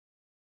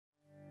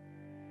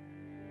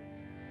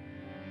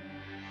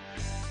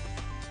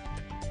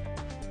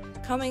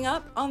Coming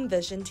up on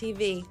Vision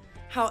TV,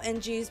 how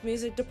NGU's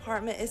music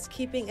department is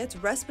keeping its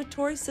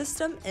respiratory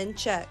system in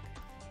check.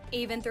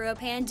 Even through a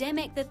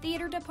pandemic, the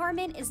theater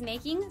department is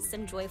making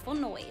some joyful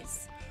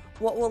noise.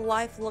 What will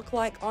life look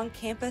like on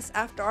campus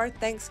after our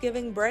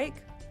Thanksgiving break?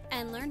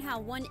 And learn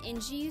how one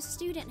NGU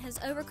student has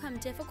overcome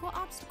difficult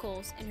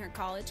obstacles in her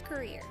college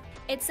career.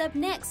 It's up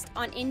next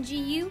on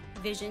NGU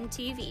Vision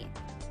TV.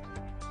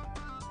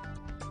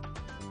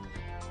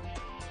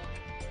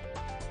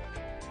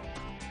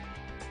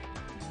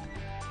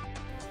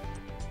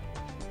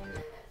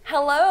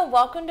 Hello and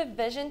welcome to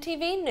Vision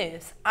TV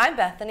News. I'm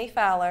Bethany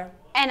Fowler.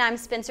 And I'm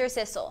Spencer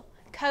Sissel.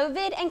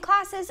 COVID and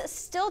classes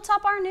still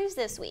top our news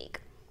this week.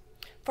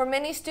 For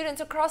many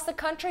students across the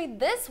country,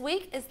 this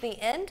week is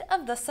the end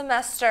of the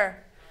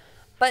semester.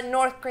 But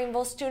North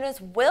Greenville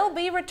students will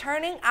be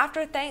returning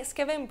after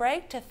Thanksgiving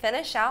break to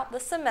finish out the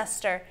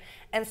semester,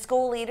 and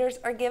school leaders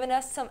are giving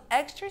us some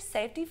extra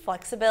safety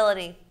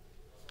flexibility.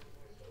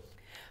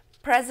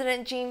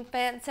 President Gene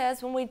Fant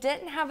says when we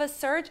didn't have a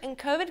surge in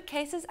COVID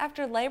cases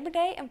after Labor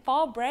Day and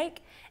fall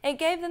break, it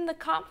gave them the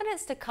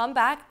confidence to come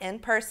back in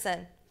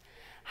person.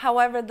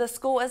 However, the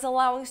school is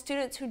allowing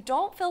students who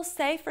don't feel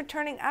safe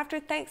returning after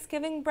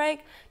Thanksgiving break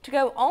to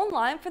go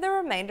online for the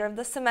remainder of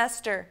the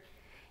semester.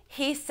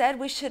 He said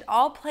we should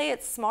all play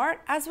it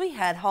smart as we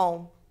head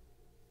home.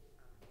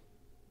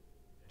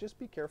 Just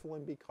be careful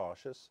and be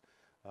cautious.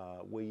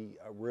 We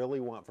really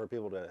want for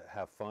people to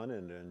have fun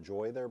and to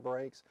enjoy their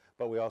breaks,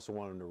 but we also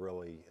want them to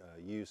really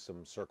use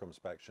some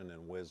circumspection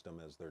and wisdom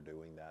as they're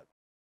doing that.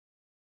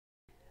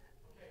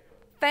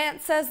 Fant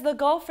says the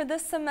goal for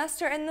this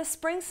semester and the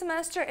spring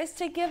semester is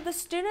to give the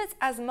students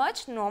as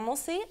much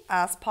normalcy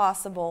as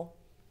possible.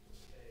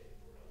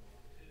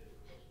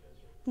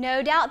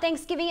 No doubt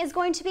Thanksgiving is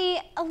going to be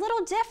a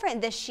little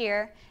different this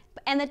year,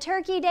 and the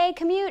Turkey Day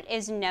commute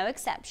is no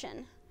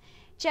exception.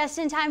 Just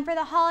in time for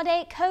the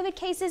holiday, COVID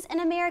cases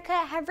in America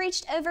have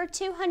reached over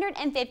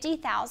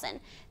 250,000.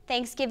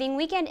 Thanksgiving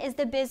weekend is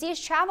the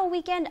busiest travel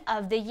weekend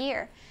of the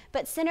year,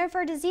 but Center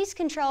for Disease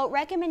Control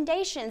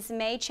recommendations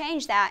may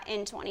change that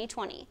in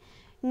 2020.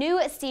 New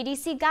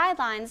CDC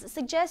guidelines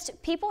suggest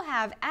people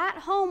have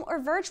at-home or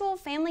virtual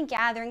family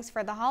gatherings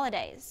for the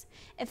holidays.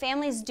 If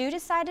families do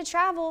decide to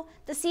travel,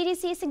 the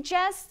CDC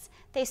suggests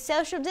they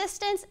social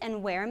distance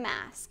and wear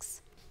masks.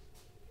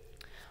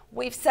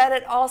 We've said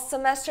it all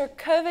semester,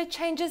 COVID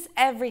changes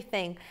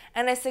everything,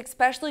 and it's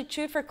especially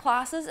true for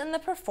classes in the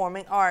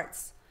performing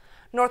arts.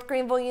 North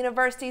Greenville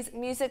University's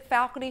music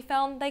faculty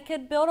found they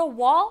could build a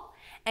wall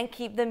and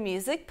keep the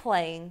music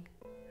playing.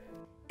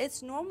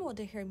 It's normal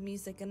to hear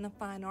music in the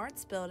fine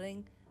arts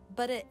building,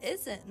 but it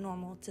isn't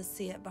normal to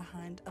see it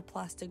behind a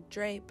plastic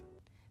drape.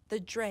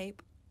 The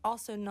drape,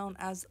 also known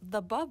as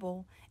the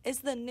bubble, is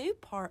the new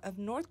part of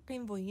North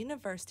Greenville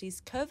University's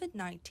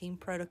COVID-19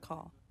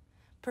 protocol.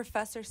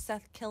 Professor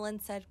Seth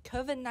Killen said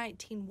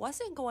COVID-19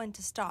 wasn't going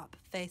to stop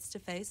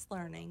face-to-face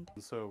learning.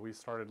 So we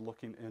started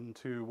looking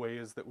into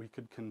ways that we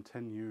could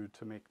continue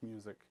to make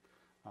music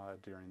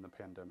during the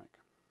pandemic.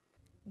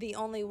 The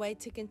only way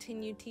to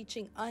continue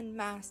teaching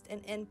unmasked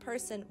and in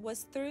person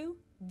was through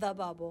the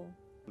bubble.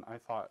 I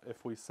thought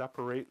if we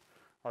separate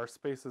our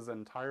spaces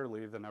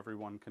entirely, then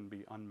everyone can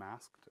be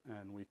unmasked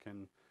and we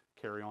can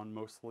carry on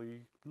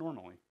mostly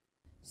normally.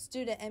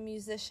 Student and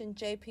musician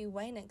J.P.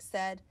 Waynick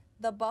said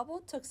the bubble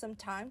took some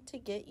time to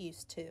get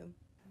used to.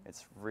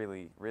 It's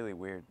really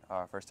weird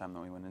first time that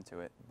we went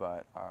into it,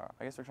 but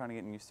I guess we're trying to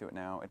get used to it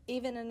now.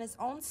 Even in his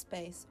own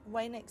space,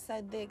 Waynick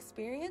said the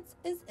experience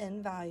is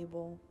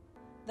invaluable.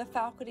 The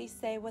faculty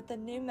say with the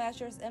new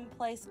measures in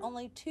place,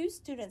 only 2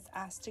 students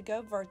asked to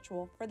go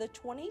virtual for the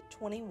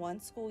 2021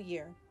 school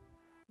year.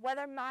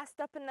 Whether masked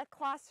up in the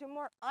classroom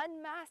or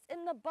unmasked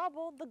in the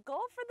bubble, the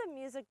goal for the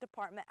music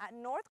department at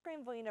North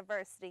Greenville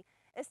University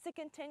is to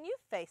continue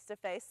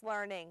face-to-face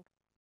learning.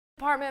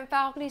 Department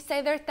faculty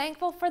say they're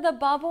thankful for the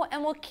bubble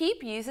and will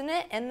keep using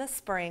it in the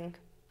spring.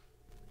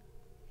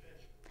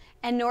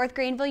 And North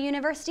Greenville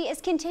University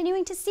is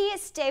continuing to see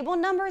stable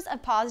numbers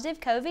of positive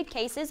COVID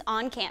cases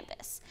on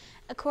campus.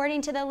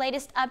 According to the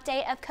latest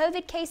update of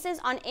COVID cases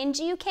on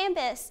NGU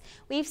campus,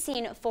 we've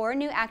seen 4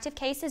 new active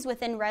cases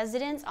within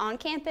residents on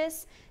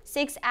campus,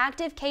 6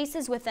 active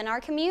cases within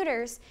our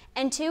commuters,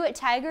 and 2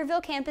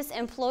 Tigerville campus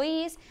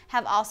employees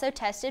have also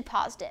tested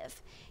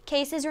positive.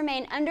 Cases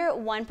remain under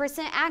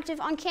 1% active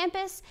on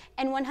campus,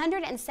 and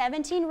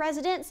 117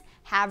 residents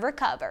have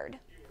recovered.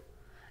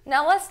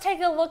 Now let's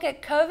take a look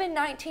at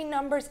COVID-19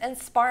 numbers in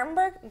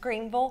Spartanburg,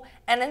 Greenville,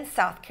 and in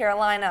South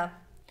Carolina.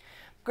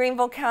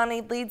 Greenville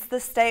County leads the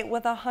state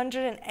with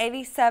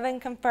 187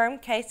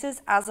 confirmed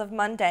cases as of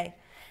Monday.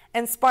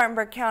 In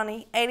Spartanburg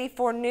County,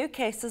 84 new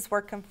cases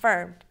were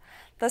confirmed.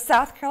 The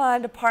South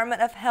Carolina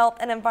Department of Health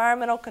and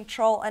Environmental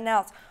Control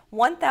announced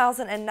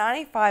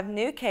 1,095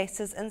 new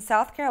cases in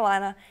South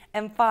Carolina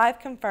and 5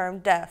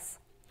 confirmed deaths.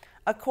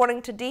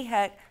 According to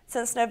DHEC,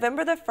 since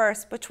November the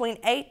 1st, between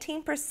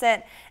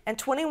 18% and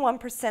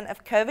 21%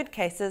 of COVID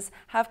cases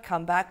have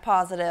come back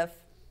positive.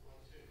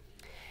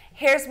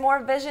 Here's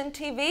more Vision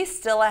TV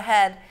still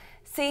ahead.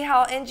 See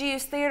how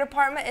NGU's theater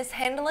department is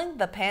handling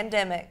the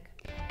pandemic.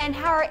 And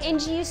how are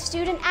NGU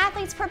student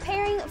athletes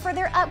preparing for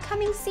their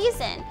upcoming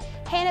season?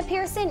 Hannah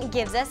Pearson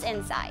gives us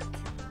insight.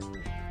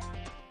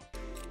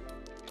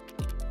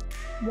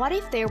 What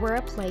if there were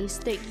a place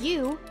that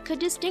you could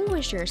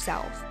distinguish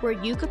yourself, where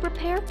you could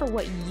prepare for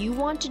what you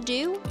want to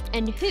do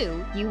and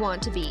who you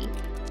want to be?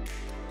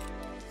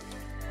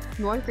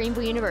 North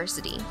Greenville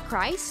University.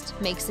 Christ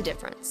makes a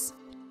difference.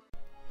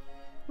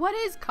 What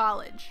is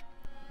college?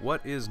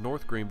 What is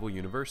North Greenville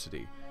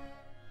University?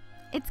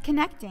 It's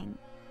connecting.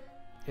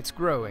 It's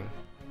growing.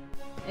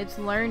 It's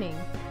learning.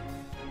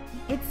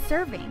 It's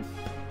serving.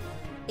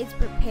 It's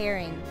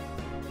preparing.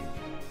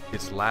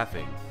 It's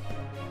laughing.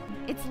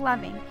 It's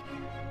loving.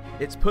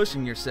 It's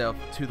pushing yourself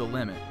to the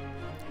limit.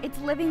 It's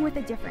living with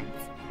a difference.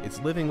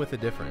 It's living with a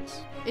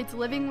difference. It's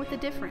living with a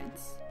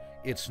difference.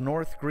 It's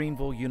North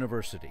Greenville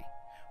University,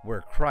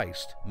 where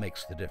Christ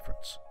makes the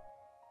difference.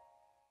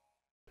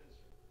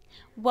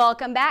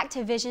 Welcome back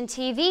to Vision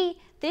TV.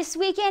 This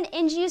weekend,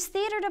 NGU's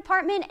theater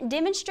department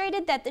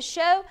demonstrated that the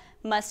show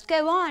must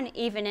go on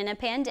even in a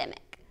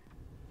pandemic.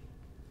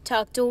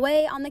 Tucked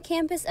away on the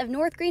campus of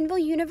North Greenville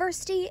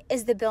University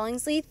is the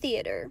Billingsley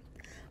Theater,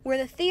 where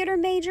the theater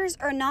majors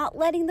are not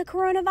letting the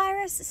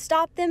coronavirus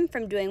stop them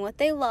from doing what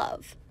they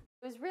love.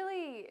 It was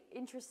really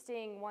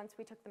interesting once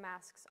we took the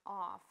masks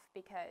off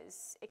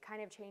because it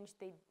kind of changed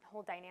the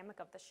whole dynamic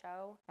of the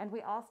show. And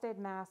we all stayed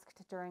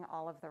masked during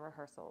all of the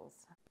rehearsals.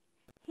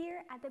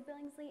 Here at the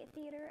Billingsley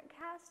Theater,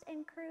 cast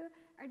and crew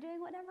are doing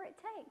whatever it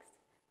takes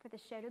for the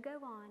show to go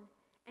on,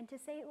 and to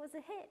say it was a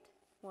hit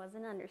was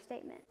an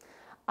understatement.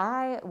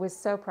 I was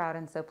so proud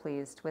and so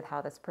pleased with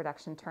how this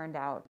production turned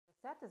out.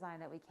 The set design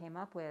that we came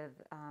up with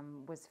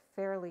was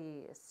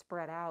fairly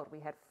spread out. We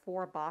had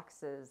 4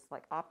 boxes,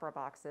 like opera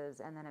boxes,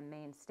 and then a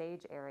main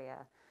stage area,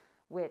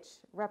 which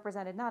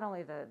represented not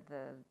only the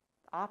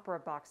opera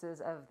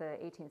boxes of the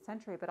 18th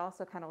century, but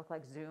also kind of looked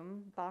like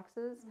Zoom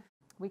boxes.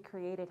 We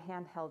created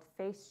handheld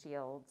face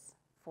shields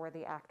for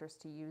the actors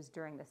to use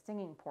during the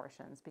singing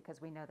portions,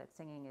 because we know that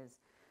singing is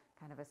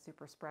kind of a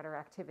super spreader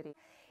activity.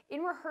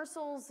 In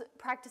rehearsals,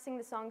 practicing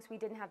the songs, we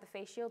didn't have the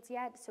face shields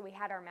yet, so we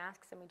had our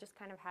masks and we just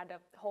kind of had to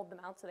hold them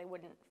out so they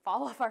wouldn't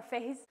fall off our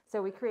face.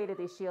 So we created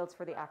these shields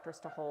for the actors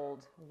to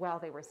hold while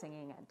they were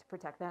singing and to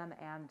protect them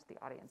and the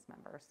audience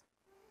members.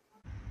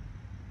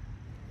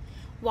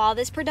 While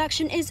this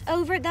production is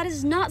over, that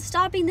is not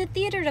stopping the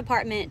theater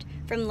department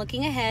from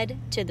looking ahead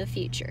to the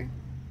future.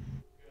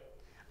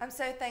 I'm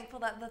so thankful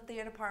that the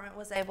theater department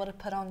was able to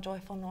put on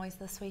Joyful Noise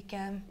this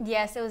weekend.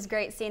 Yes, it was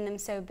great seeing them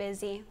so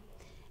busy.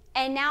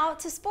 And now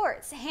to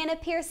sports. Hannah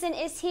Pearson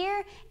is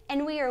here,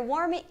 and we are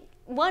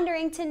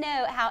wondering to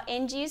know how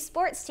NGU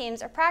sports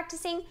teams are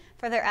practicing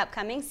for their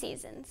upcoming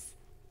seasons.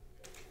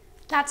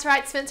 That's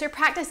right, Spencer.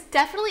 Practice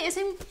definitely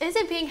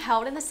isn't being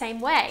held in the same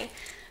way.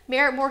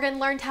 Merritt Morgan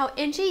learned how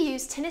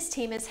NGU's tennis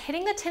team is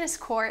hitting the tennis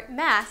court,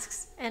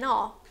 masks and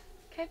all.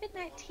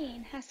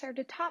 COVID-19 has served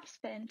a top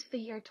spin to the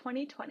year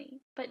 2020,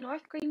 but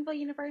North Greenville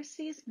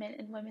University's men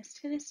and women's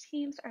tennis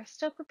teams are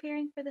still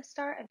preparing for the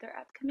start of their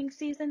upcoming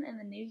season in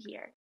the new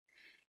year.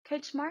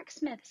 Coach Mark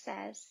Smith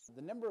says,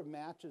 the number of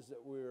matches that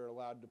we were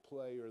allowed to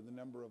play, or the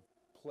number of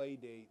play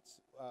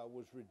dates,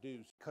 was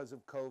reduced. Because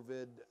of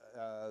COVID,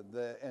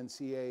 the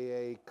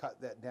NCAA cut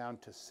that down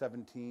to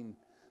 17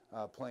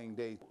 playing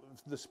days.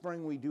 The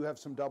spring we do have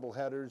some double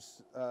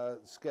headers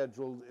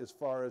scheduled as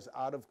far as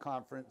out of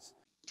conference.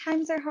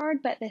 Times are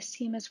hard, but this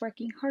team is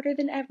working harder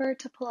than ever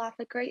to pull off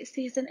a great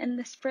season in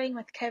the spring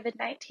with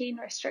COVID-19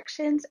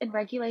 restrictions and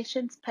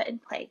regulations put in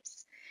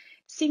place.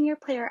 Senior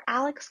player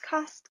Alex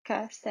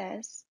Kostka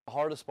says, the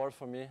hardest part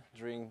for me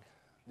during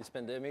this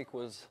pandemic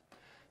was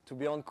to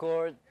be on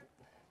court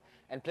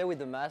and play with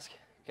the mask,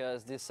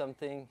 because this is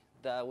something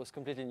that was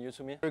completely new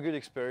to me. A good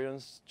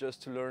experience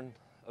just to learn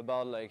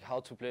about how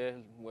to play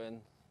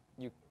when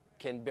you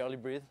can barely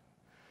breathe.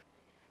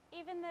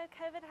 Even though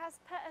COVID has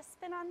put a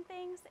spin on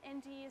things,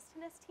 NGU's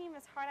tennis team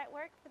is hard at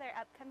work for their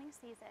upcoming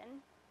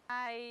season.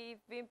 I've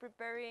been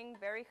preparing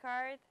very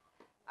hard.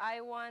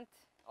 I want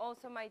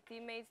also my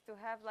teammates to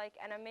have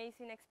an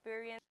amazing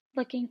experience.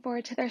 Looking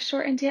forward to their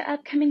shortened yet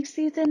upcoming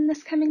season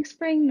this coming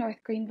spring,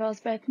 North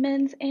Greenville's both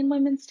men's and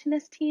women's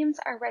tennis teams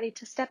are ready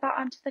to step out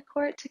onto the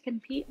court to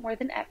compete more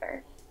than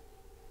ever.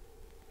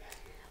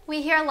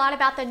 We hear a lot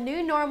about the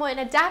new normal and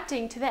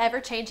adapting to the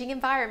ever-changing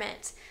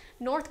environment.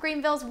 North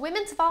Greenville's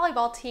women's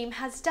volleyball team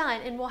has done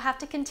and will have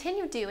to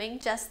continue doing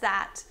just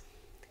that.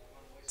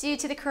 Due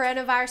to the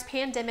coronavirus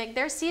pandemic,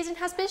 their season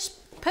has been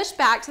pushed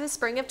back to the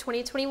spring of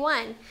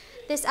 2021.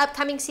 This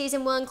upcoming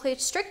season will include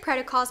strict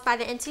protocols by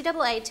the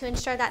NCAA to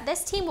ensure that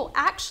this team will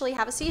actually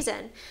have a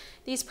season.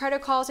 These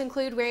protocols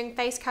include wearing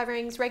face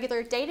coverings,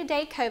 regular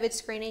day-to-day COVID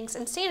screenings,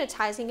 and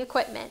sanitizing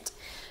equipment.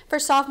 For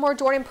sophomore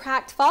Jordan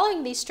Pratt,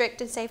 following these strict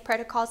and safe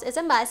protocols is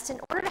a must in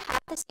order to have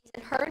the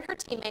season her and her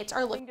teammates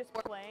are looking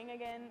for. Playing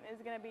again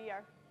is going to be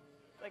our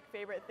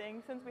favorite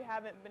thing, since we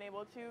haven't been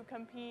able to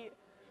compete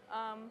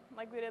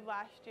like we did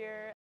last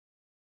year.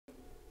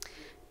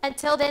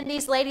 Until then,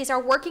 these ladies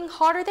are working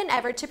harder than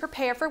ever to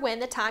prepare for when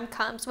the time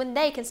comes when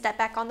they can step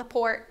back on the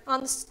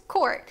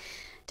court.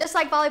 Just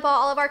like volleyball,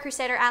 all of our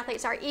Crusader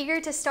athletes are eager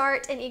to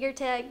start and eager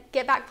to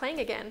get back playing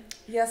again.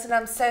 Yes, and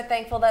I'm so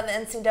thankful that the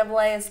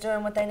NCAA is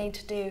doing what they need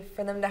to do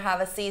for them to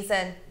have a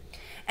season.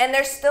 And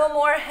there's still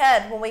more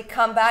ahead. When we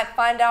come back,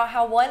 find out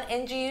how one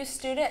NGU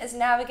student is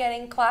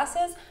navigating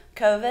classes,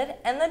 COVID,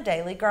 and the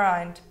daily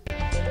grind.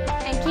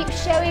 And keep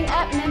showing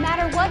up no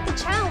matter what the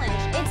challenge.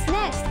 It's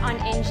next on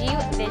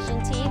NGU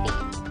Vision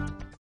TV.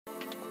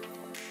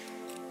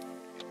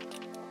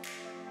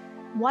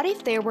 What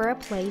if there were a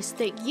place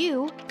that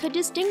you could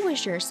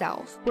distinguish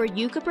yourself, where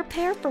you could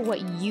prepare for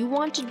what you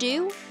want to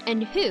do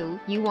and who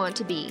you want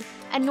to be?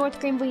 At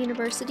North Greenville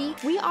University,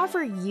 we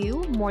offer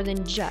you more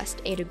than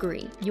just a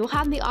degree. You'll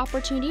have the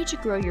opportunity to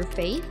grow your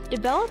faith,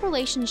 develop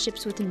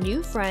relationships with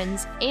new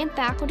friends and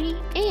faculty,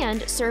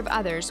 and serve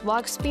others while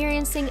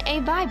experiencing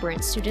a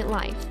vibrant student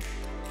life.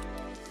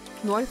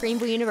 North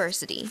Greenville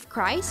University.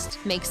 Christ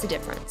makes a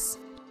difference.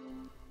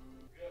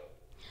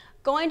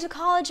 Going to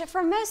college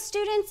for most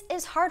students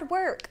is hard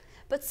work,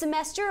 but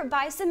semester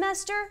by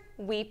semester,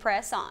 we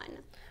press on.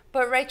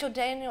 But Rachel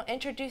Daniel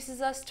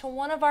introduces us to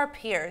one of our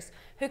peers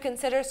who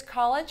considers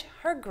college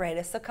her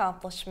greatest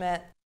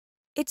accomplishment.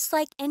 It's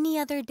like any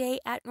other day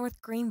at North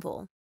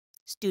Greenville.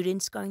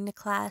 Students going to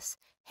class,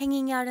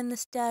 hanging out in the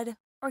stud,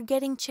 or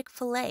getting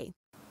Chick-fil-A.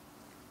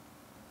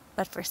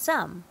 But for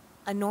some,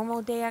 a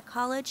normal day at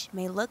college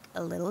may look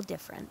a little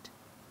different.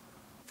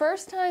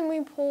 First time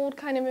we pulled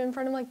kind of in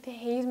front of like the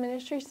Hayes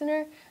Ministry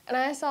Center, and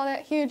I saw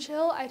that huge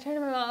hill, I turned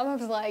to my mom, I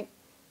was like,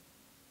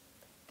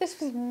 this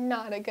was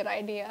not a good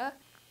idea.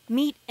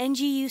 Meet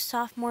NGU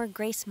sophomore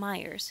Grace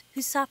Myers,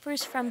 who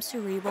suffers from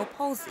cerebral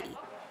palsy,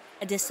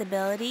 a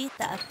disability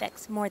that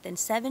affects more than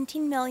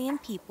 17 million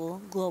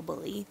people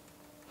globally.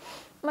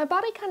 My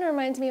body kind of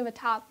reminds me of a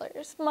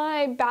toddler's.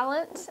 My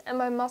balance and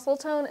my muscle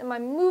tone and my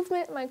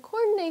movement, my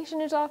coordination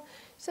is off.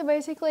 So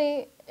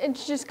basically,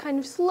 it's just kind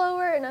of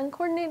slower and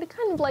uncoordinated,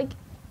 kind of like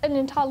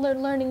a toddler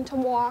learning to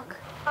walk.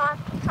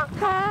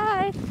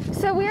 Hi.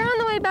 So we're on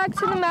the way back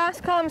to the mass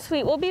comm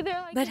suite. We'll be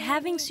there. But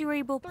having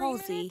cerebral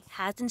palsy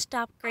hasn't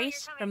stopped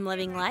Grace from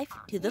living life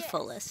to the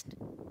fullest.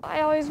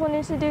 I always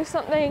wanted to do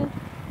something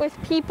with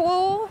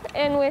people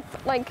and with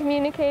like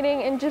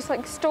communicating and just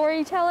like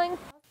storytelling.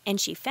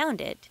 And she found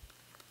it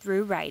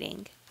through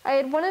writing. I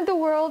had one of the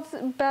world's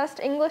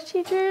best English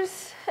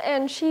teachers,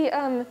 and she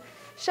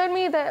showed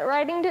me that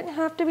writing didn't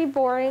have to be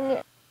boring.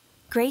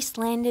 Grace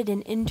landed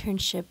an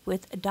internship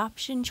with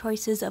Adoption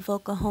Choices of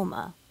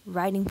Oklahoma,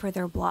 writing for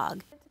their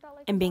blog.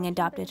 And being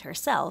adopted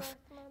herself,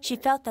 she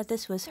felt that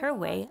this was her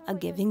way of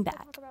giving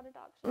back.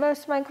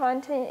 Most of my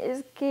content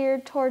is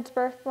geared towards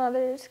birth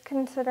mothers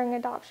considering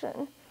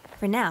adoption.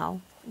 For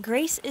now,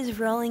 Grace is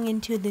rolling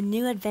into the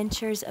new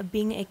adventures of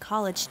being a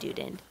college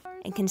student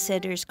and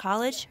considers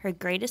college her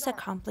greatest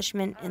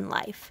accomplishment in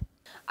life.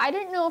 I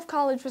didn't know if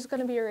college was going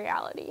to be a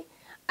reality.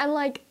 And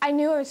I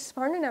knew I was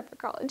smart enough for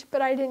college,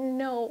 but I didn't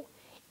know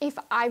if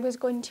I was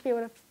going to be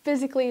able to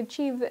physically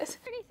achieve this.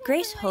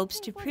 Grace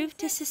hopes to prove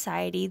to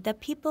society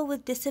that people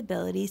with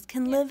disabilities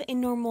can live a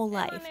normal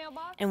life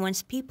and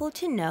wants people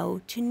to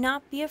know to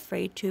not be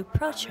afraid to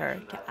approach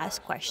her to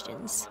ask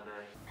questions.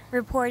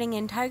 Reporting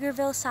in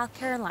Tigerville, South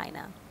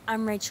Carolina,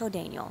 I'm Rachel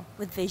Daniel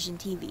with Vision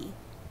TV.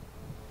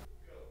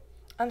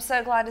 I'm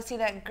so glad to see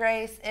that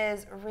Grace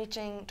is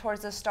reaching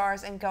towards the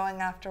stars and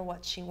going after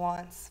what she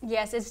wants.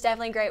 Yes, it's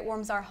definitely great,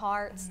 warms our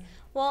hearts.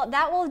 Well,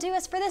 that will do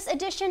us for this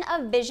edition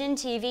of Vision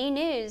TV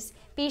News.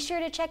 Be sure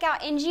to check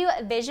out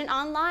NGU Vision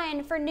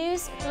Online for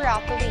news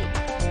throughout the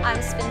week.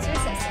 I'm Spencer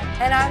Sisson.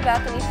 And I'm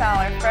Bethany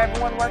Fowler. For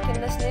everyone working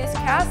this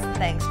newscast,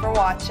 thanks for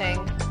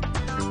watching.